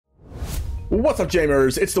What's up,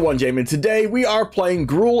 Jamers? It's the one Jamie. Today we are playing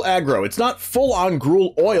GRUUL Aggro. It's not full-on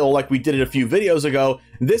GRUUL oil like we did it a few videos ago.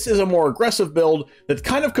 This is a more aggressive build that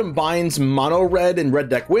kind of combines mono red and red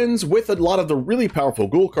deck wins with a lot of the really powerful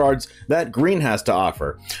GRUUL cards that green has to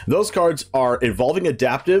offer. Those cards are Evolving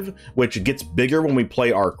Adaptive, which gets bigger when we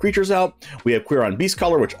play our creatures out. We have Quirion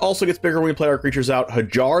Beastcaller, which also gets bigger when we play our creatures out.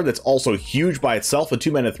 Hajar, that's also huge by itself, a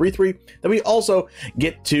 2-mana 3/3 that we also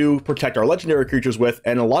get to protect our legendary creatures with,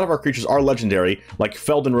 and a lot of our creatures are legendary, like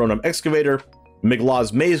Feldenronum Excavator,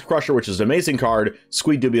 Miglaz Maze Crusher, which is an amazing card,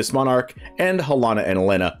 Squee Dubious Monarch, and Halana and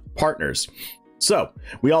Elena partners. So,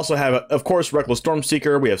 we also have, of course, Reckless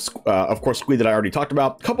Stormseeker. We have, of course, Squee that I already talked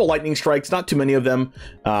about. A couple Lightning Strikes, not too many of them,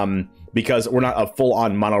 because we're not a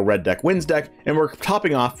full-on mono red deck wins deck, and we're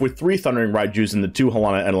topping off with 3 Thundering Raijus and the 2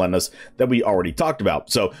 Halana and Elenas that we already talked about.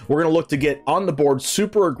 So we're going to look to get on the board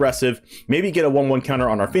super aggressive, maybe get a 1/1 counter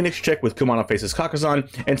on our Phoenix chick with Kumano Faces Kakazan,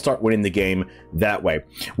 and start winning the game that way.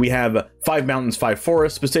 We have 5 Mountains, 5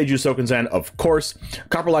 Forests, Boseiju Sokenzan, of course,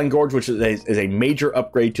 Copperline Gorge, which is a major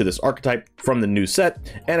upgrade to this archetype from the new set,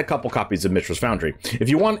 and a couple copies of Mishra's Foundry. If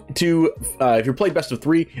you want to, if you play best of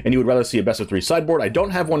 3 and you would rather see a best of 3 sideboard, I don't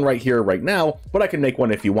have one right here right now, but I can make one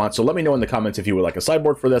if you want, so let me know in the comments if you would like a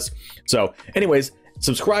sideboard for this. So anyways,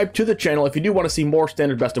 subscribe to the channel if you do want to see more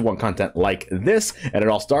standard best of 1 content like this, and it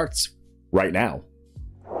all starts right now.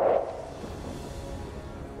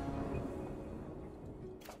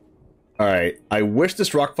 Alright, I wish this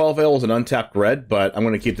Rockfall Veil was an untapped red, but I'm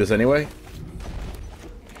going to keep this anyway.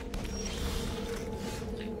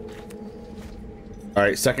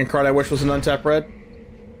 Alright, second card I wish was an untapped red.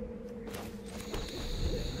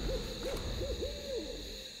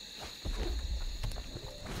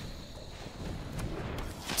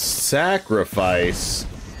 Sacrifice.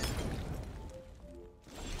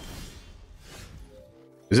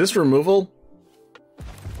 Is this removal?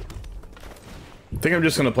 I think I'm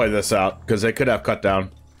just going to play this out, because they could have cut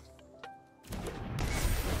down.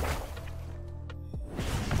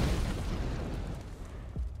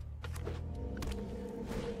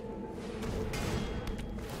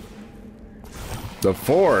 The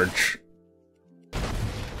Forge.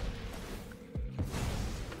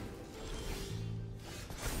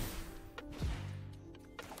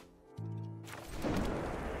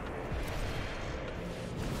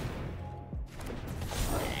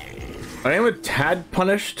 I am a tad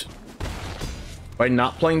punished by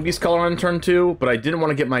not playing Beast Color on turn 2, but I didn't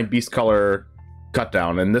want to get my Beast Color cut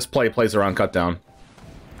down, and this play plays around cut down.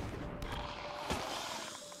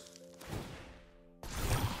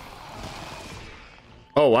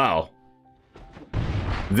 Oh, wow.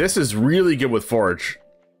 This is really good with Forge.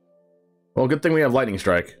 Well, good thing we have Lightning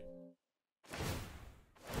Strike.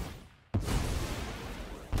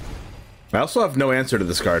 I also have no answer to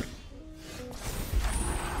this card.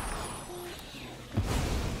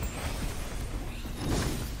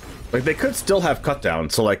 Like, they could still have cut down,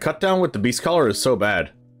 so like cut down with the Beast Color is so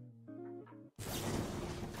bad.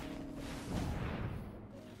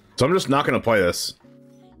 So I'm just not going to play this.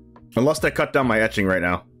 Unless they cut down my etching right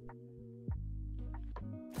now.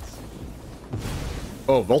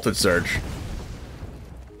 Oh, Voltage Surge.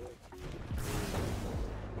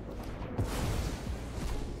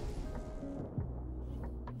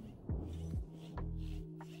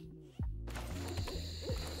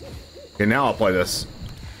 Okay, now I'll play this.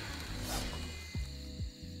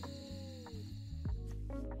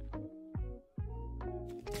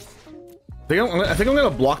 I think I'm gonna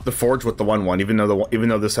block the Forge with the 1/1, even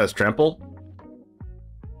though this has trample.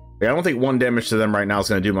 Yeah, I don't think 1 damage to them right now is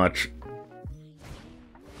gonna do much.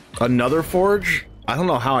 Another Forge? I don't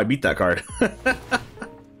know how I beat that card.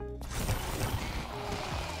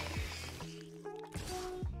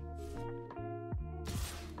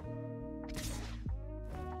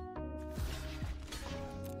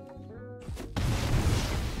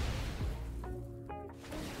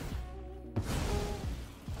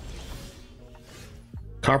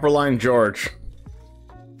 Copperline George.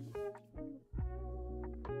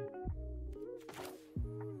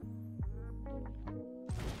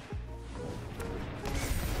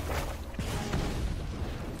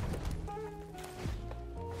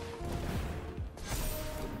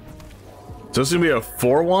 So this is gonna be a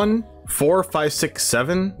 4/1? 4, 5, 6,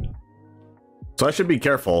 7? So I should be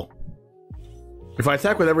careful. If I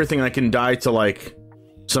attack with everything, I can die to, like,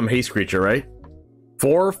 some haste creature, right?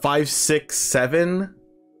 4, 5, 6, 7?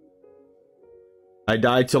 I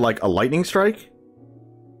died to, like, a Lightning Strike?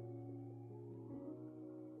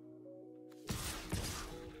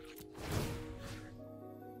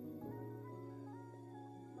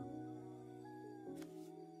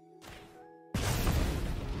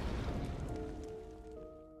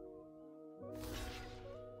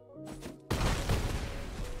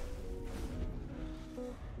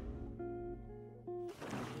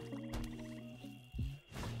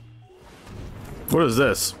 What is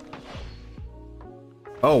this?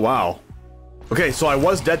 Oh, wow. Okay, so I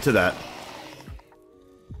was dead to that.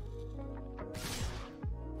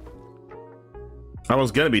 I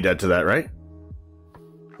was gonna be dead to that, right?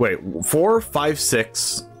 Wait, 4, 5,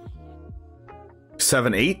 6,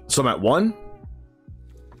 7, 8. So I'm at 1.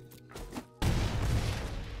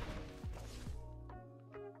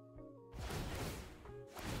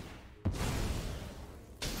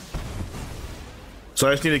 So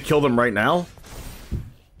I just need to kill them right now.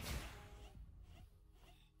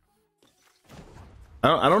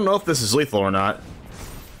 I don't know if this is lethal or not.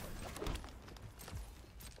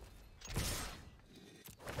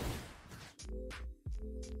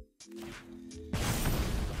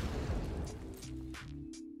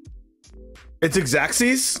 It's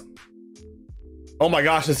Xaxes? Oh my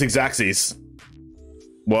gosh, it's Xaxes.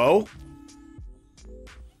 Whoa.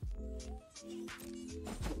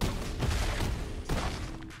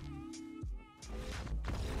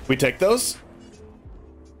 We take those?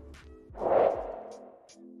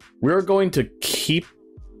 We're going to keep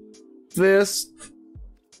this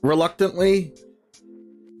reluctantly.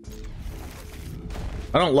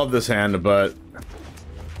 I don't love this hand, but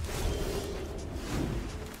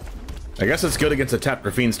I guess it's good against a tapped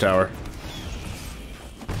Graffine's Tower.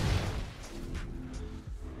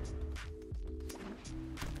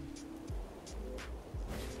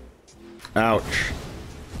 Ouch.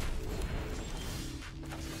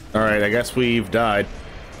 Alright, I guess we've died.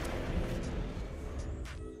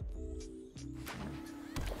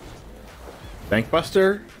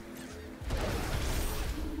 Bankbuster?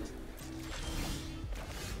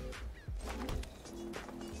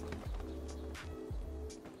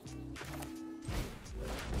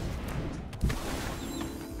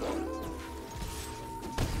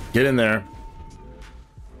 Get in there.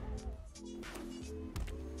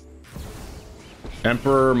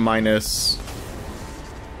 Emperor minus.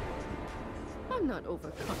 I'm not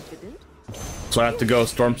overconfident. So I have to go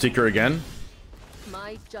Stormseeker again?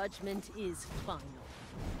 My judgment is final.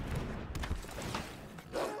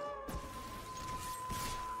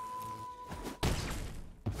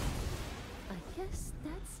 I guess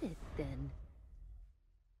that's it then.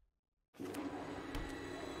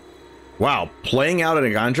 Wow, playing out an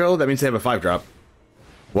Agandro? That means they have a 5-drop.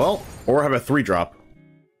 Well, or have a 3-drop.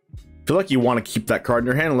 I feel like you want to keep that card in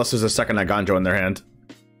your hand unless there's a second Agandro in their hand.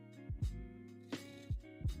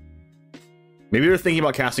 Maybe they're thinking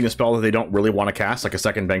about casting a spell that they don't really want to cast, like a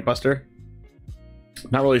second Bankbuster.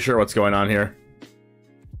 Not really sure what's going on here.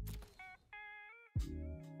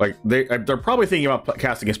 Like, they're probably thinking about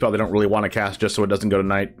casting a spell they don't really want to cast just so it doesn't go to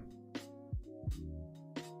night.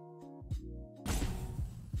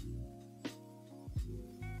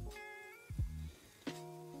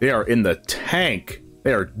 They are in the tank.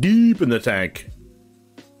 They are deep in the tank.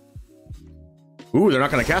 Ooh, they're not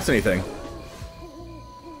going to cast anything.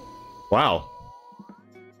 Wow.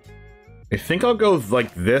 I think I'll go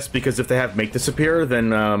like this, because if they have Make Disappear,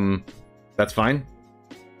 then that's fine.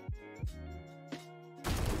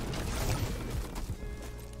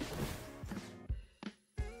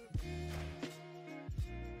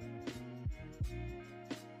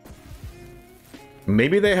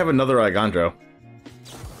 Maybe they have another Agandro.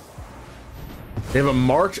 They have a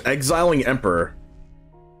March Exiling Emperor.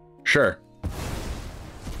 Sure.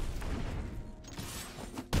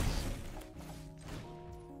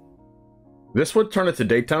 This would turn it to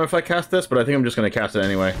daytime if I cast this, but I think I'm just going to cast it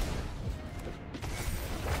anyway.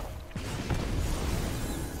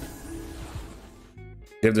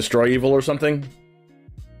 They have Destroy Evil or something?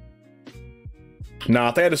 Nah,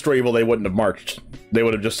 if they had Destroy Evil, they wouldn't have marched. They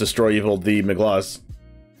would have just Destroy Evil the Miglaws.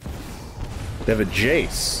 They have a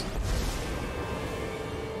Jace.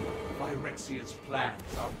 Phyrexia's plans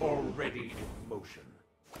are already in motion.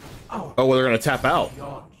 Oh, well, they're going to tap out.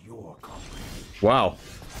 Beyond your comprehension. Wow.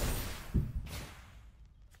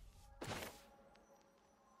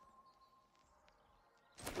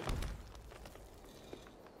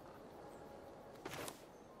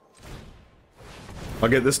 I'll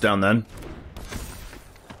get this down then.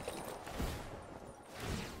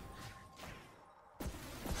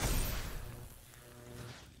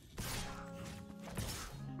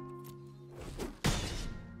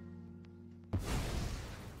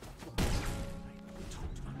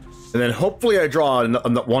 And then hopefully I draw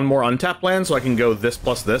one more untapped land so I can go this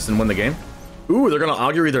plus this and win the game. Ooh, they're gonna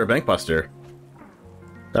Augury their Bankbuster.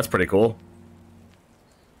 That's pretty cool.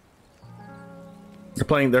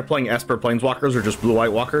 They're playing Esper Planeswalkers or just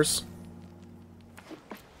blue-white walkers.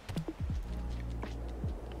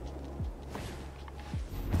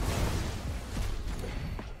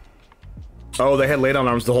 Oh, they had lay down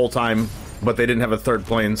arms the whole time, but they didn't have a third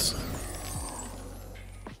planes.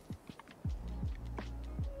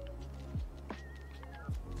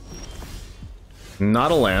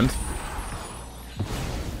 Not a land.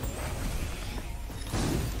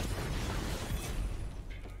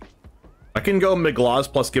 I can go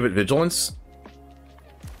Miglaws plus give it Vigilance.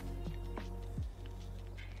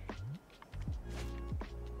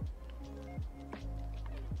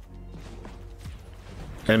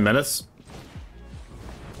 And Menace.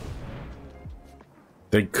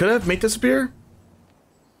 They could have Make Disappear?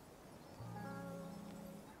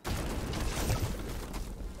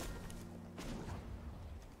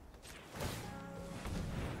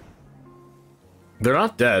 They're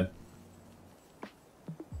not dead.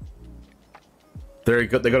 They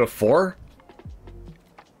go to 4?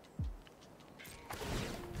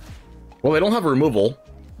 Well, they don't have removal.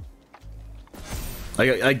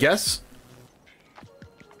 I guess.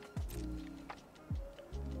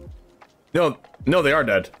 No, they are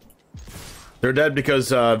dead. They're dead because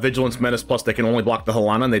Vigilance, Menace, plus they can only block the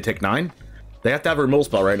Halana and they take 9. They have to have a removal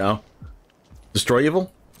spell right now. Destroy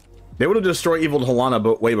Evil? They would have destroyed Evil to Halana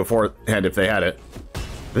but way beforehand if they had it.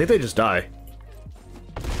 I think they just die.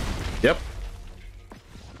 Yep.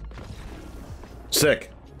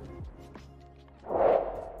 Sick.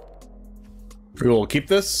 We'll keep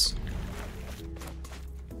this.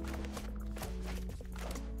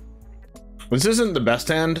 This isn't the best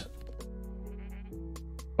hand,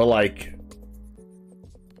 but like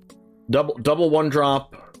double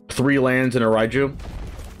 1-drop, 3 lands and a Raiju,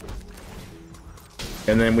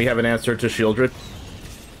 and then we have an answer to Shieldred.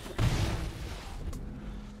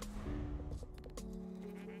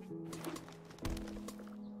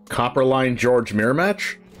 Copperline George mirror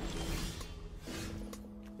match.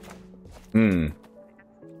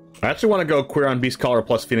 I actually want to go Quirion Beast Caller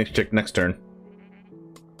plus Phoenix Chick next turn.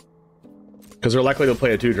 Because they're likely to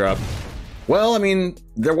play a 2-drop. Well, I mean,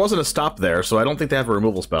 there wasn't a stop there, so I don't think they have a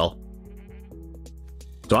removal spell.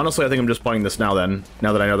 So honestly, I think I'm just playing this now then,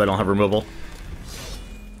 now that I know they don't have removal.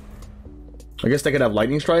 I guess they could have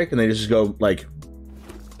Lightning Strike, and they just go, like,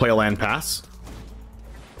 play a land pass.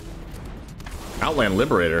 Outland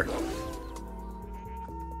Liberator.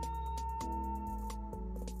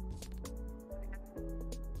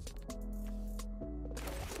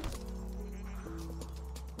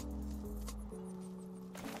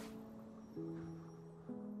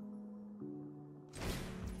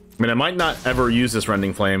 I mean, I might not ever use this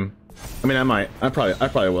Rending Flame. I mean, I might. I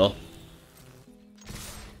probably will.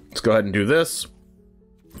 Let's go ahead and do this.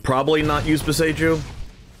 Probably not use Beseiju.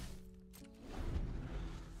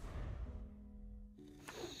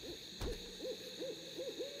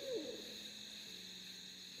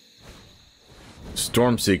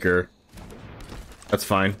 Stormseeker. That's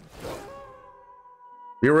fine.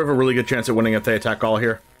 We have a really good chance at winning if they attack all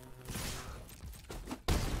here.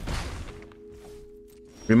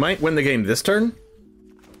 We might win the game this turn.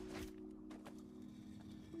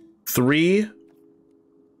 3,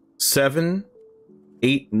 7,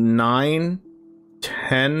 8, 9,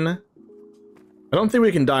 10. I don't think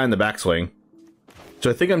we can die in the backswing. So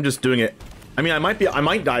I think I'm just doing it. I mean, I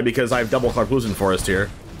might die because I have double Carclusion Forest here.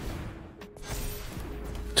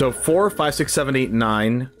 So 4, 5, 6, 7, 8,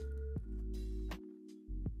 9,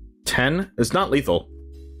 10. It's not lethal.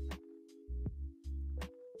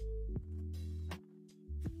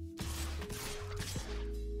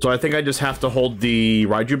 So I think I just have to hold the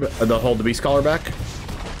Raiju, hold the Beast Caller back.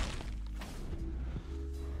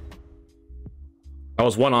 I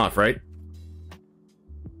was 1 off, right?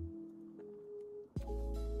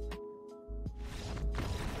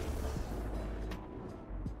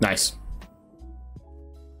 Nice.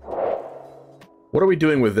 What are we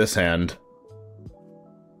doing with this hand?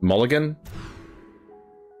 Mulligan?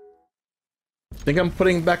 Think I'm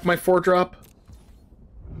putting back my 4-drop?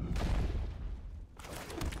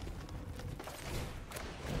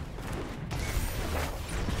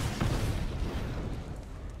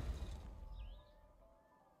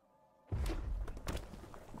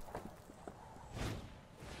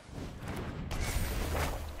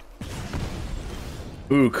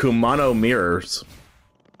 Ooh, Kumano Mirrors.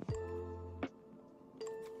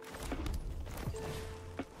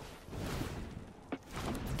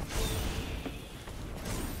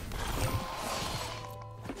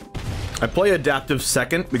 I play Adaptive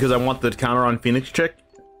second because I want the counter on Phoenix Chick,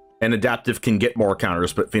 and Adaptive can get more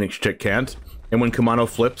counters, but Phoenix Chick can't. And when Kumano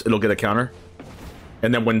flips, it'll get a counter.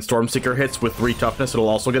 And then when Stormseeker hits with 3 toughness, it'll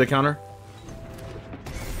also get a counter.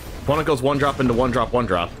 Opponent goes 1-drop into 1-drop,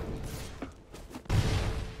 1-drop.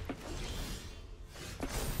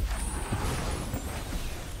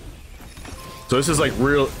 So this is like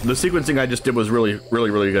real. The sequencing I just did was really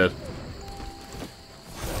good.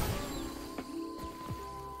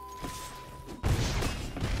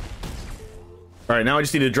 All right, now I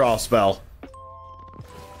just need to draw a spell.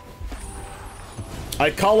 I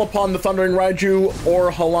call upon the Thundering Raiju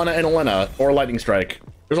or Halana and Elena or Lightning Strike.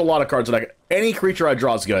 There's a lot of cards that any creature I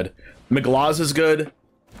draw is good. Miglaz is good.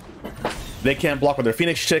 They can't block with their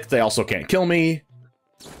Phoenix Chick. They also can't kill me.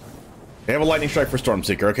 They have a Lightning Strike for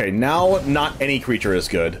Stormseeker. Okay, now not any creature is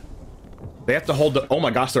good. They have to hold the... Oh my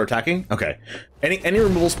gosh, they're attacking? Okay. Any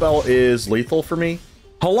removal spell is lethal for me.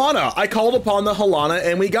 Halana! I called upon the Halana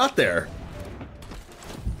and we got there.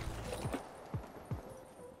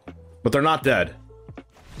 But they're not dead.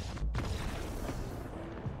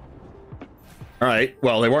 Alright,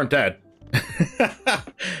 well, they weren't dead.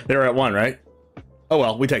 They were at 1, right? Oh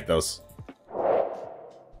well, we take those.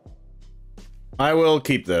 I will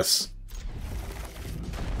keep this.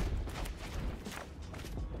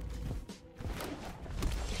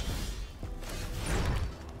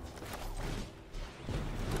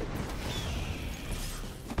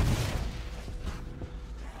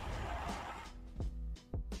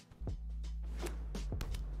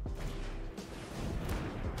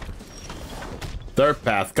 Third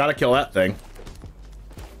path, gotta kill that thing.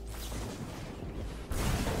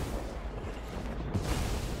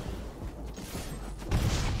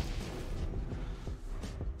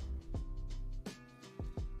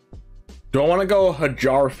 Do I want to go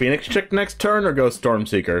Hajar Phoenix Chick next turn or go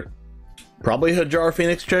Stormseeker? Probably Hajar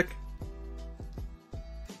Phoenix Chick.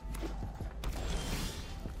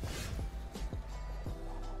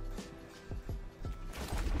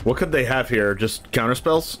 What could they have here? Just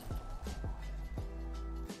counterspells?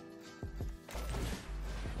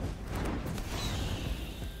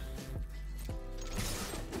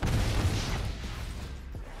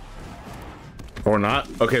 Or not?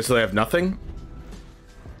 Okay, so they have nothing?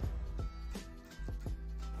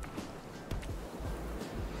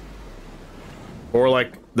 Or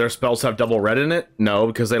like their spells have double red in it? No,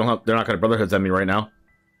 because they're not gonna Brotherhood Send me right now.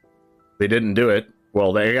 They didn't do it.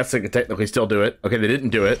 Well, I guess they could technically still do it. Okay, they didn't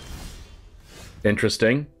do it.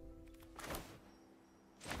 Interesting.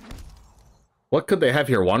 What could they have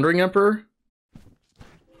here? Wandering Emperor?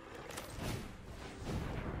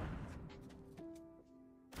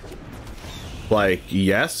 Like,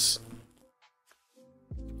 yes.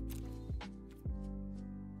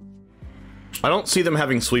 I don't see them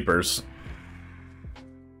having sweepers.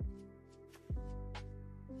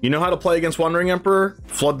 You know how to play against Wandering Emperor?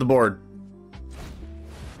 Flood the board.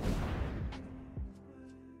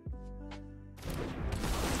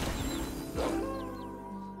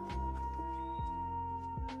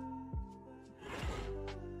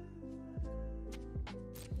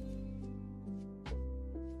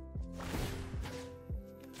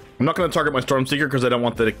 I'm not going to target my Stormseeker because I don't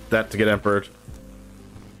want that to get Emperored.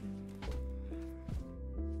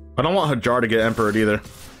 I don't want Hajar to get Emperored either.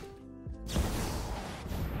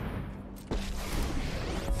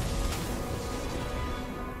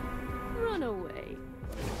 Run away.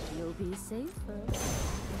 You'll be safer.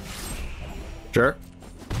 Sure.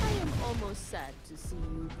 I am almost sad to see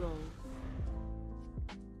you go.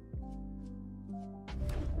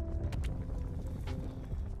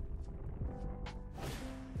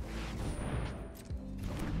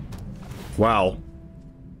 Wow.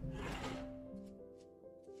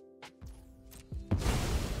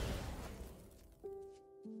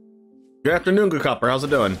 Good afternoon, Good Copper. How's it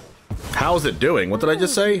doing? How's it doing? What did I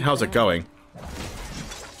just say? How's it going?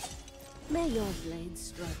 May your blade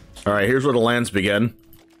strike. All right, here's where the lands begin.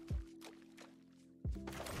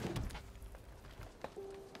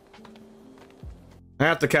 I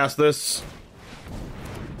have to cast this.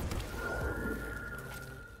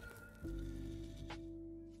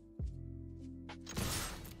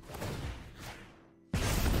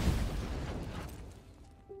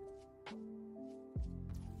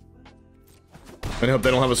 I hope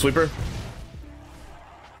they don't have a sweeper.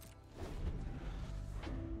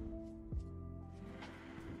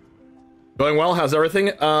 Going well? How's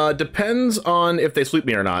everything? Depends on if they sweep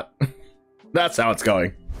me or not. That's how it's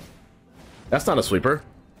going. That's not a sweeper.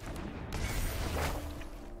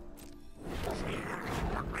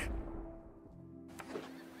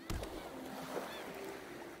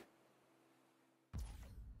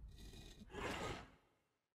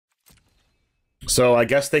 So I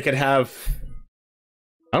guess they could have...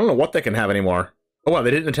 I don't know what they can have anymore. Oh wow, they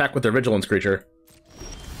didn't attack with their Vigilance creature.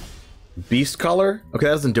 Beast Collar? Okay,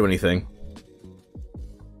 that doesn't do anything.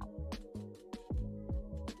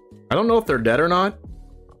 I don't know if they're dead or not.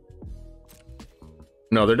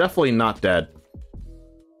 No, they're definitely not dead.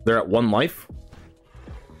 They're at 1 life.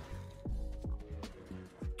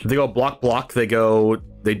 If they go block, they go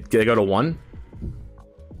to 1.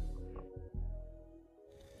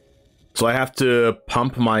 So I have to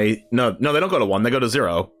pump my... No, they don't go to 1. They go to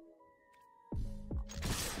 0.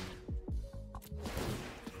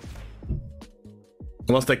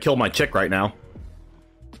 Unless they kill my chick right now.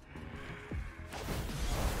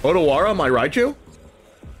 Otawara, my Raichu?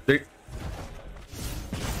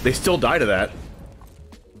 They still die to that.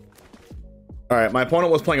 Alright, my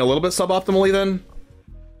opponent was playing a little bit suboptimally then.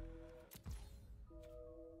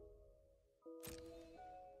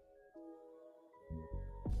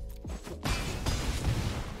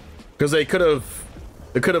 Because they could have...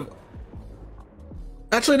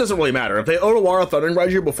 Actually, it doesn't really matter. If they Otawara Thundering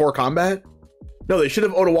Raiju before combat... No, they should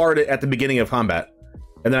have Otawara'd it at the beginning of combat.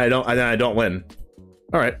 And then I don't win.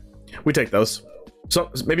 Alright. We take those.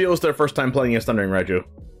 So maybe it was their first time playing as Thundering Raiju.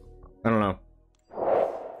 I don't know.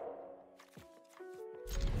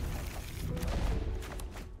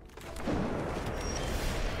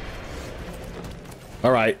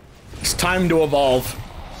 Alright. It's time to evolve.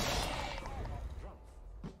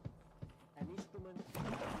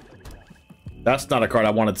 That's not a card I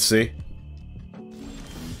wanted to see.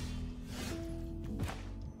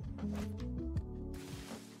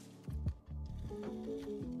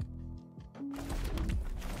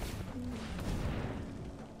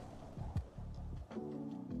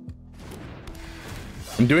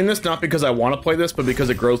 I'm doing this not because I want to play this, but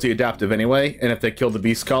because it grows the adaptive anyway, and if they kill the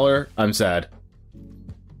Beast Scholar, I'm sad.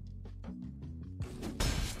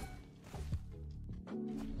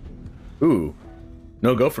 Ooh.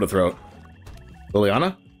 No go for the throat.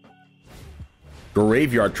 Liliana?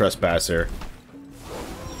 Graveyard Trespasser.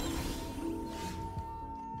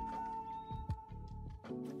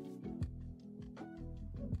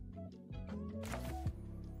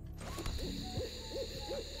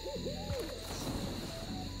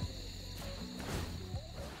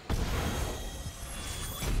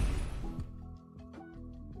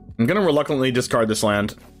 I'm gonna reluctantly discard this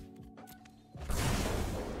land.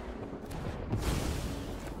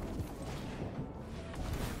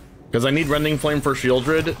 Because I need Rending Flame for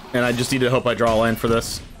Shieldred, and I just need to hope I draw a land for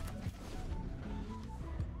this.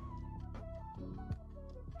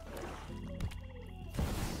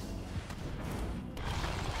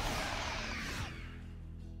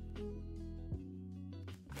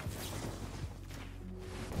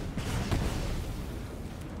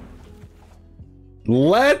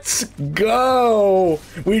 Let's go!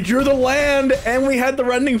 We drew the land, and we had the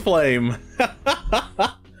Rending Flame!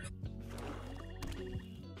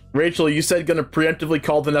 Rachel, you said gonna preemptively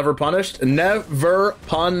call the Never Punished? Never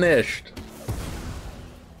punished.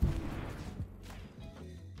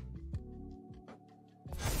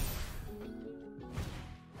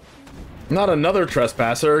 Not another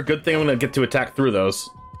Trespasser. Good thing I'm gonna get to attack through those.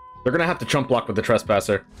 They're gonna have to chump block with the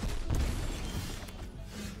Trespasser.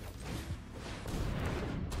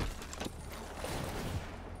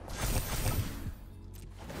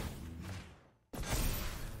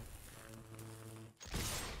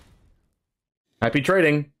 Happy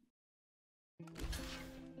trading.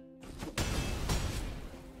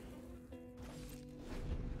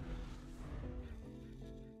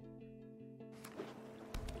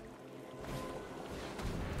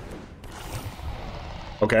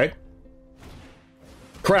 Okay.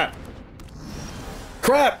 Crap.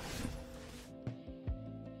 Crap!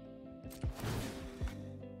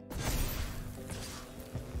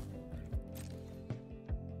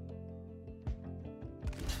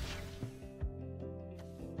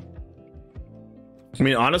 I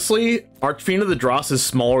mean, honestly, Archfiend of the Dross is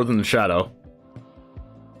smaller than the Shadow.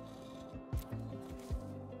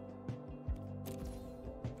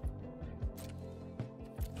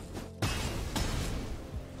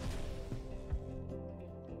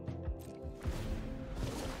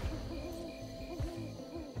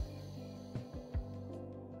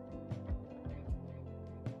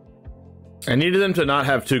 I needed them to not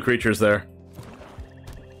have two creatures there.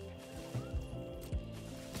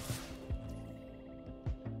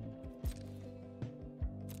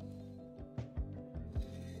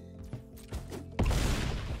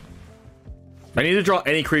 I need to draw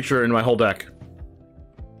any creature in my whole deck.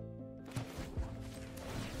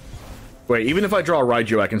 Wait, even if I draw a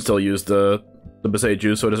Raiju, I can still use the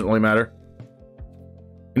Boseiju, so it doesn't really matter.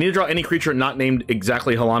 I need to draw any creature not named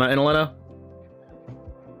exactly Helena and Elena.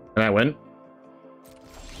 And I win.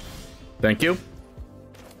 Thank you.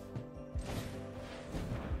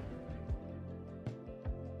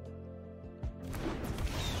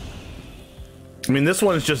 I mean, this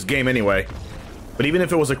one's just game anyway. But even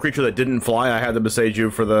if it was a creature that didn't fly, I had the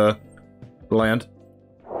Boseiju for the land.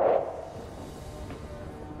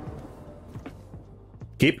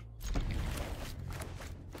 Keep.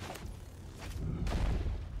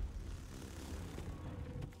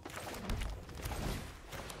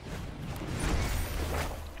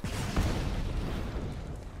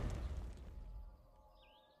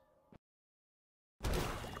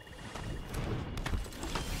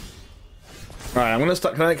 All right, I'm gonna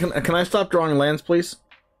stop. Can I stop drawing lands, please?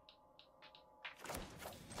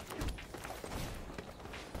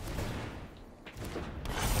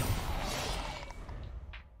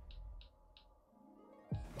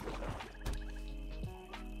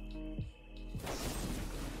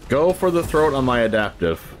 Go for the throat on my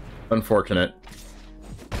adaptive. Unfortunate.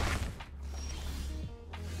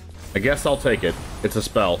 I guess I'll take it. It's a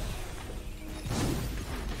spell.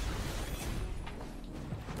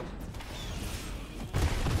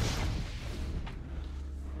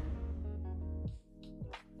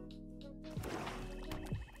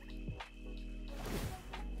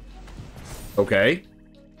 Okay.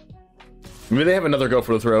 Maybe they have another go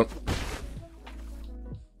for the throat.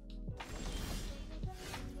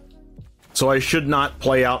 So I should not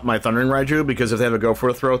play out my Thundering Raiju, because if they have a go for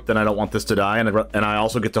a throat, then I don't want this to die, and I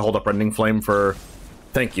also get to hold up Rending Flame for...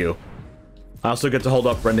 Thank you. I also get to hold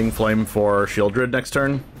up Rending Flame for Shieldred next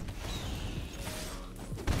turn.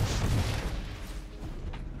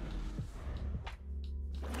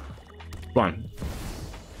 Come on.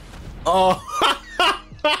 Oh!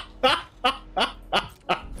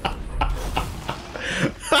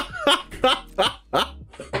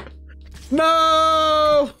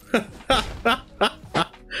 No!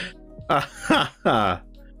 Aha.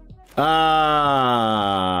 Aha.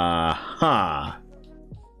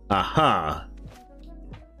 Aha.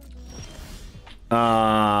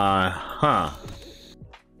 Aha.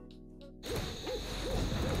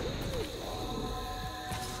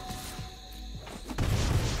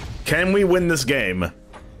 Can we win this game?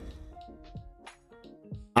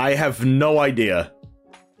 I have no idea.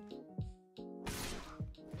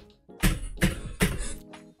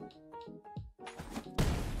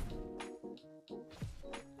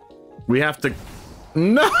 We have to...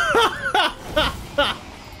 No!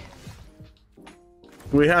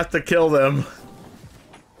 We have to kill them.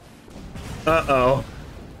 Uh-oh.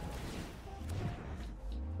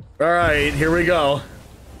 Alright, here we go.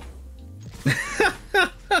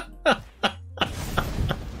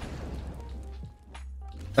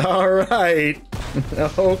 Alright.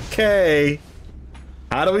 Okay.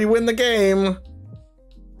 How do we win the game?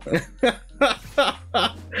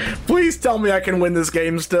 Please tell me I can win this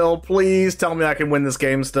game still. Please tell me I can win this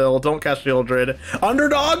game still. Don't cast Shieldred.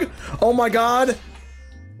 Underdog? Oh my god.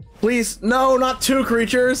 Please. No, not two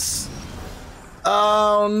creatures.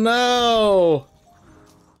 Oh no.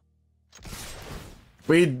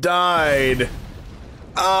 We died.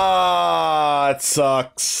 Ah, it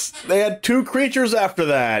sucks. They had two creatures after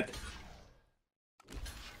that.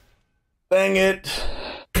 Dang it.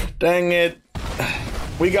 Dang it.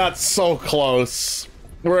 We got so close.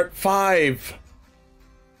 We're at 5.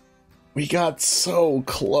 We got so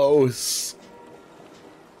close.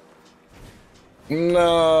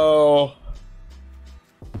 No.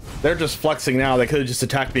 They're just flexing now. They could have just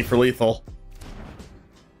attacked me for lethal.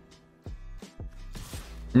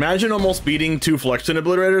 Imagine almost beating 2 Flexion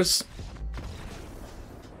Obliterators.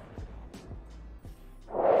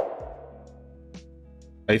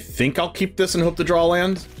 I think I'll keep this and hope to draw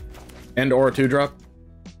land. And or a 2-drop.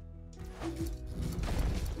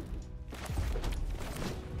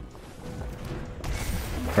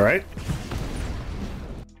 Alright.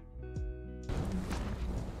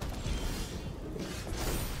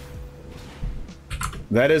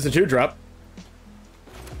 That is a 2-drop.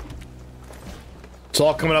 It's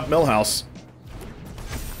all coming up Millhouse.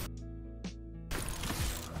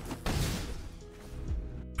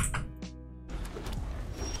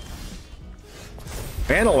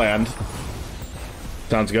 And a land.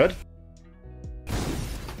 Sounds good.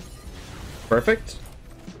 Perfect.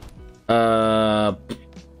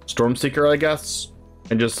 Stormseeker, I guess.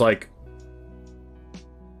 And just like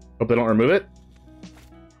hope they don't remove it.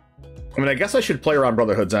 I mean, I guess I should play around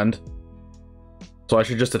Brotherhood's End. So I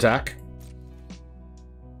should just attack.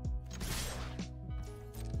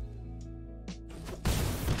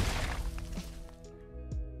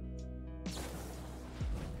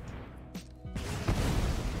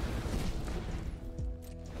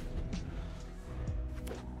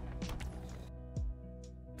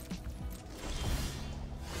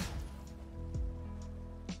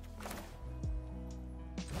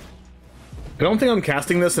 I don't think I'm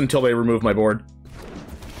casting this until they remove my board.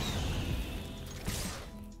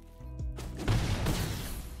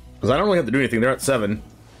 Because I don't really have to do anything. They're at 7.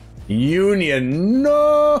 Union,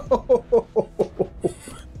 no!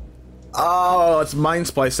 Oh, it's Mind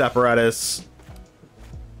Splice Apparatus.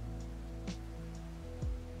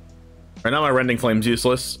 Right now my Rending Flame's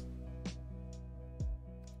useless.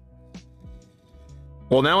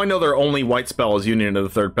 Well, now I know their only white spell is Union into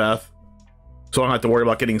the 3rd path. So I don't have to worry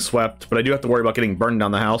about getting swept, but I do have to worry about getting burned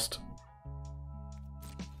down the house.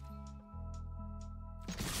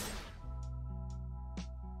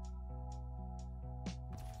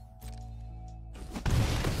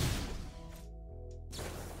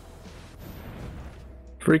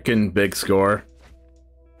 Freaking big score.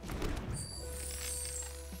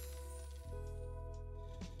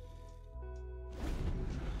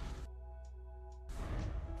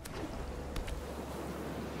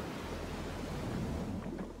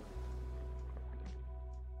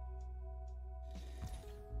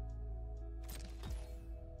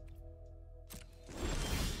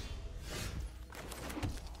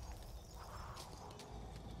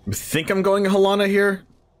 I think I'm going Halana here.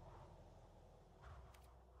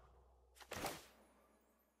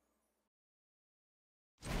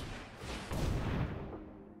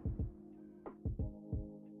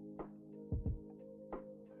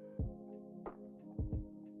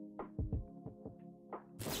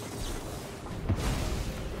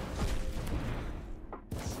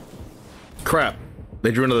 Crap.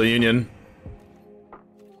 They drew another Union.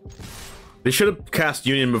 They should have cast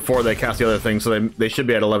Union before they cast the other thing, so they should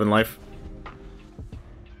be at 11 life.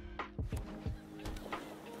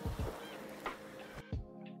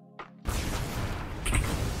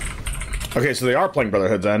 Okay, so they are playing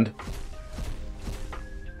Brotherhood's End.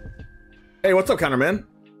 Hey, what's up, Counterman?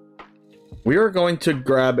 We are going to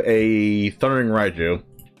grab a Thundering Raiju.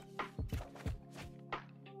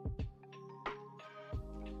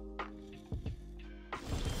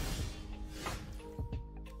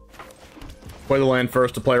 Play the land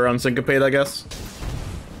first to play around Syncopate, I guess.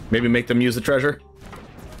 Maybe make them use the treasure.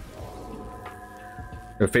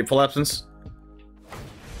 Or Fateful Absence.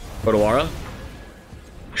 Otawara.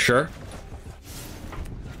 Sure.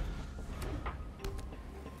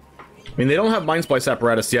 I mean, they don't have Mind Splice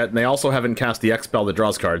Apparatus yet, and they also haven't cast the X-Spell that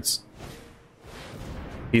draws cards.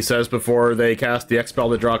 He says before they cast the X-Spell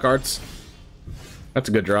that draw cards. That's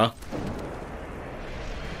a good draw.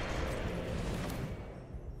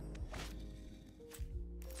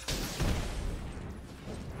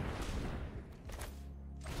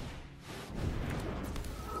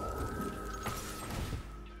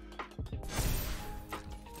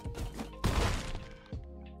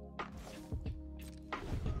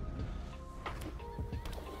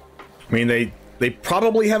 I mean, they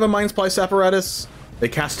probably have a Mind Splice Apparatus. They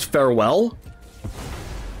cast Farewell.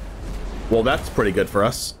 Well, that's pretty good for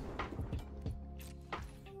us.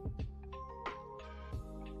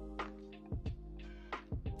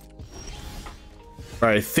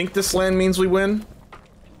 Alright, I think this land means we win.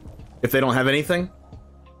 If they don't have anything.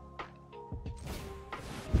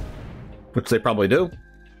 Which they probably do.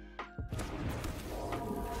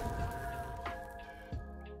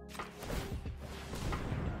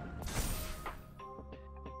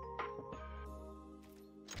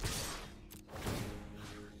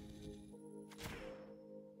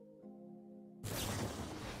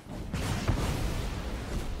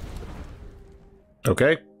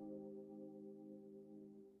 Okay.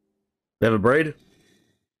 They have a braid.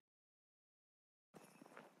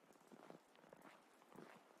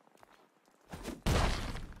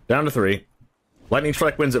 Down to 3. Lightning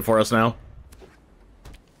Strike wins it for us now.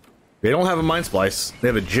 They don't have a Mind Splice. They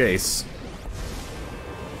have a Jace.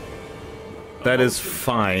 That is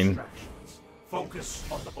fine. Focus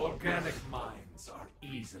on the organic minds are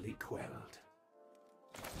easily quelled.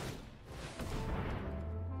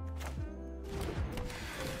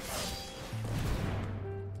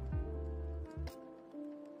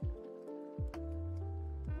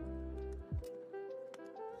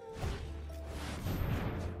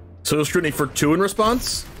 So scrutiny for 2 in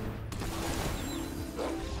response?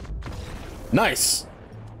 Nice.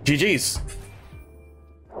 GG's.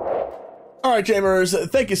 Alright, Jamers,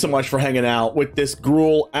 thank you so much for hanging out with this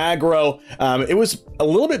GRUUL Aggro. It was a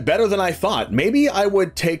little bit better than I thought. Maybe I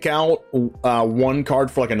would take out one card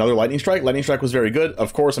for like another Lightning Strike. Lightning Strike was very good,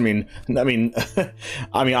 of course. I mean,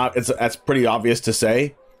 that's pretty obvious to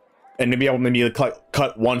say. And maybe I would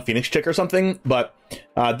cut one Phoenix Chick or something. But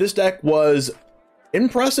this deck was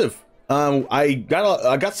impressive. I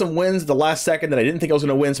got some wins at the last second that I didn't think I was going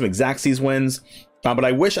to win, some Xaxes wins. But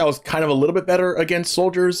I wish I was kind of a little bit better against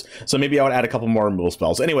soldiers, so maybe I would add a couple more removal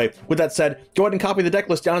spells. Anyway, with that said, go ahead and copy the deck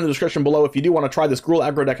list down in the description below if you do want to try this GRUUL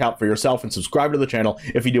Aggro deck out for yourself, and subscribe to the channel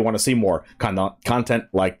if you do want to see more content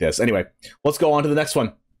like this. Anyway, let's go on to the next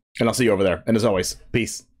one, and I'll see you over there. And as always,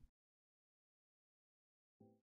 peace.